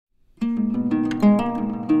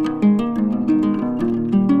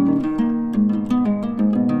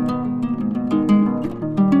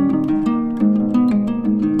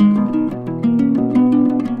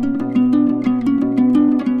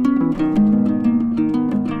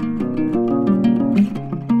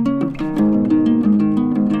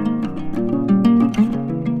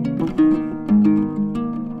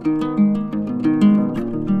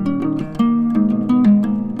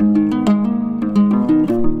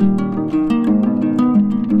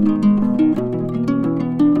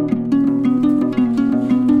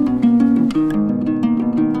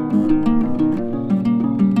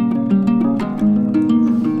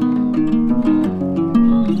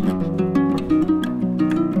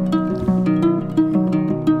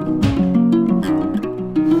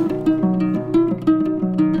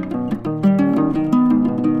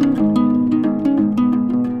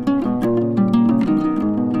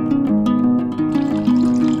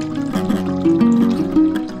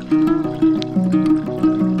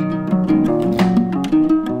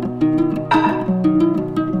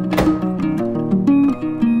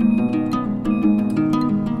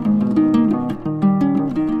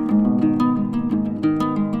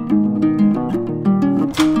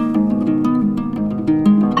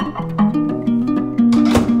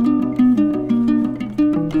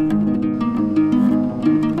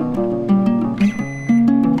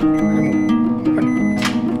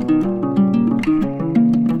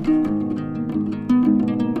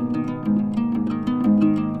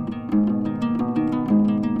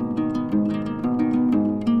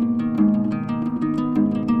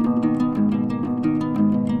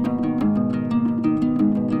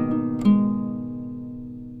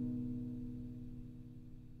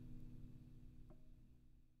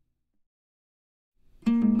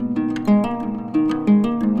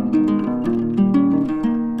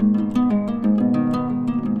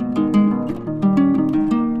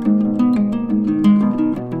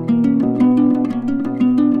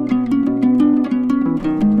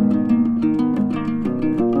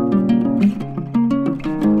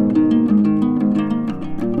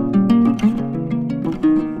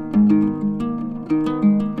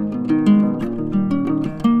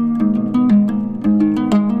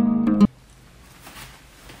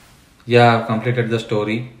Yeah, I've completed the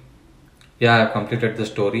story. Yeah, I've completed the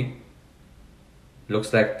story.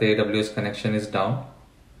 Looks like the AWS connection is down.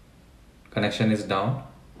 Connection is down.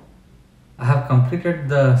 I have completed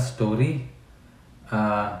the story.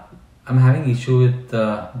 Uh, I'm having issue with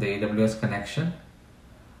the AWS connection.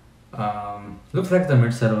 Looks like the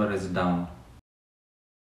mid server is down.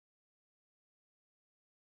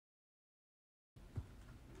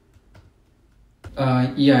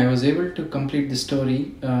 Yeah, I was able to complete the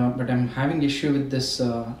story, but I'm having issue with this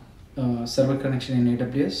server connection in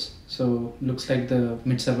AWS. So looks like the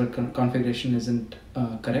mid server configuration isn't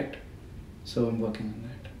correct. So I'm working on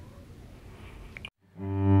that.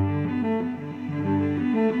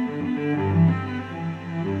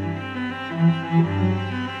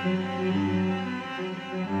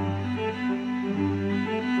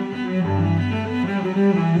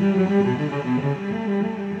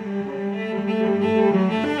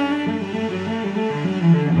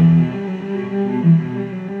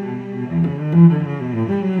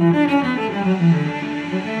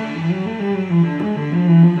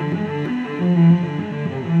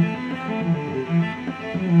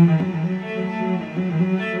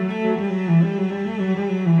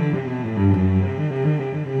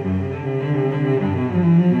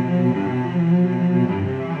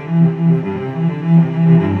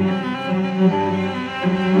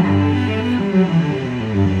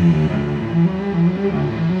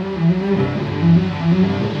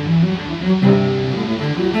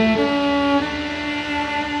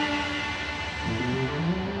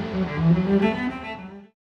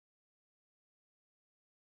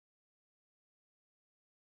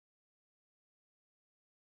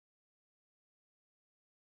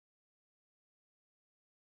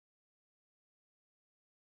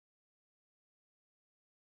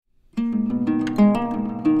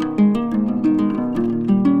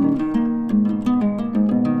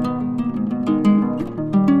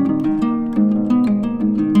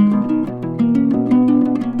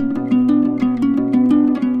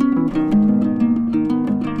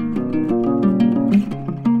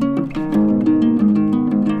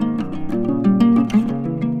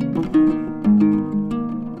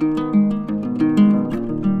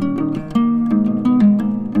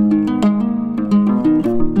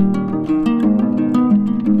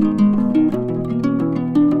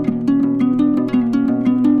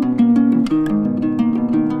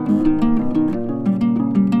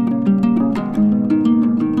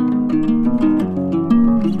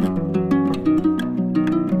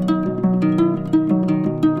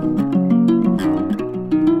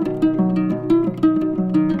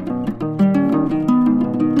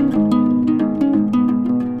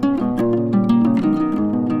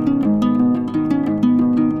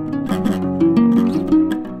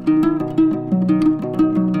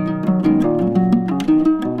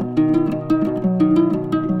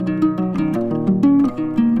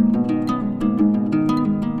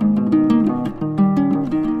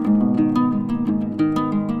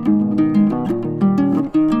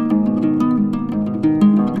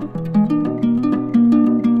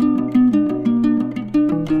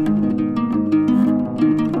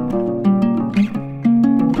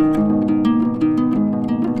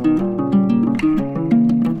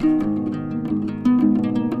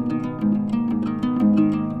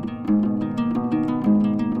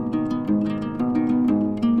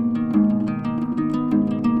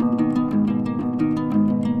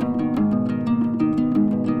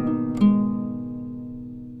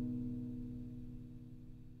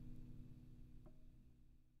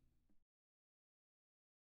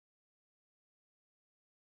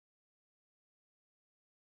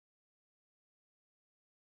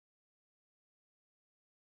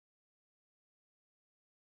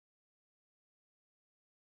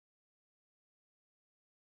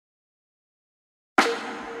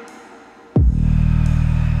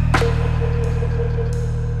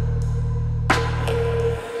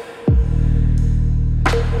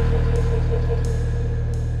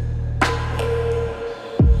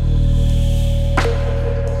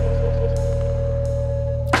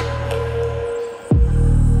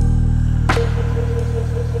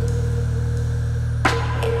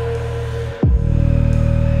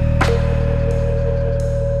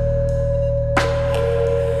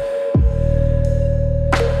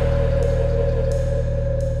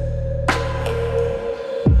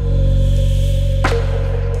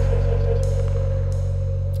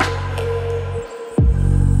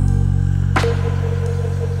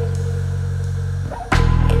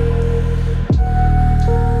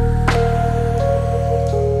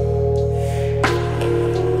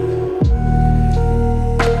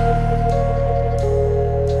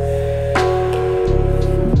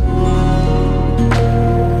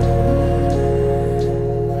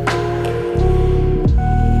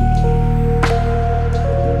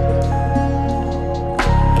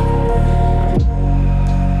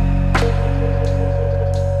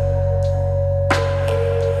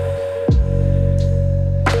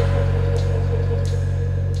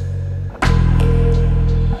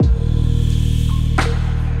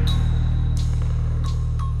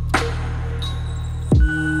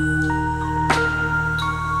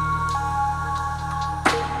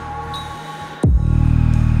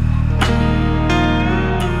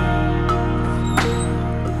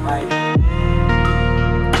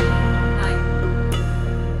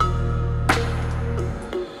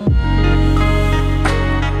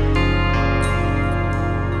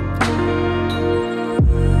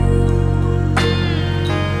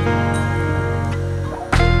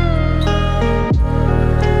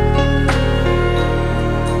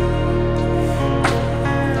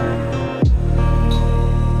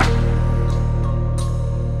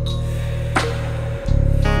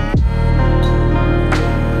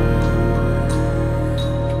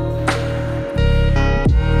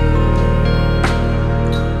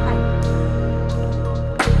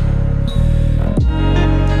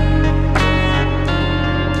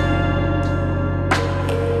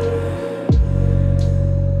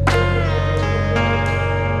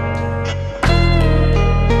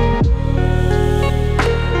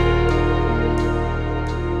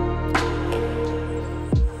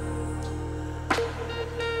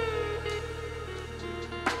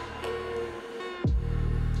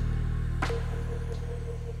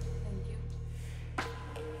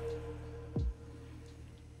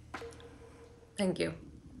 Thank you.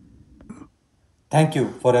 Thank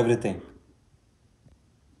you for everything.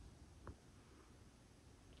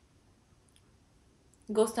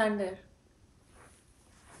 Go stand there.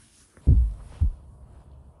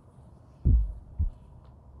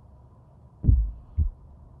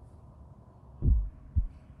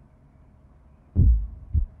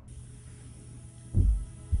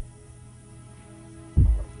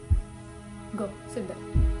 Go, sit there.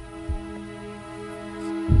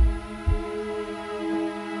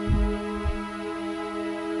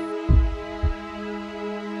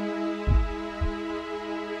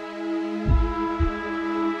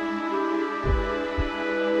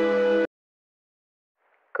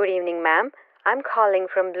 Good evening, ma'am. I'm calling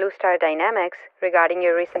from Blue Star Dynamics regarding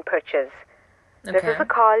your recent purchase. This is a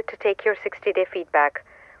call to take your 60-day feedback.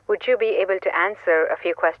 Would you be able to answer a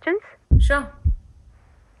few questions? Sure.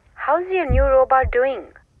 How's your new robot doing?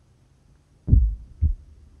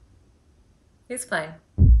 He's fine.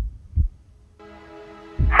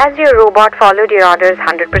 Has your robot followed your orders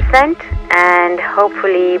 100% and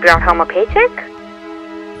hopefully brought home a paycheck?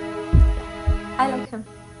 I like him.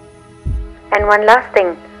 And one last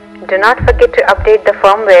thing, do not forget to update the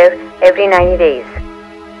firmware every 90 days.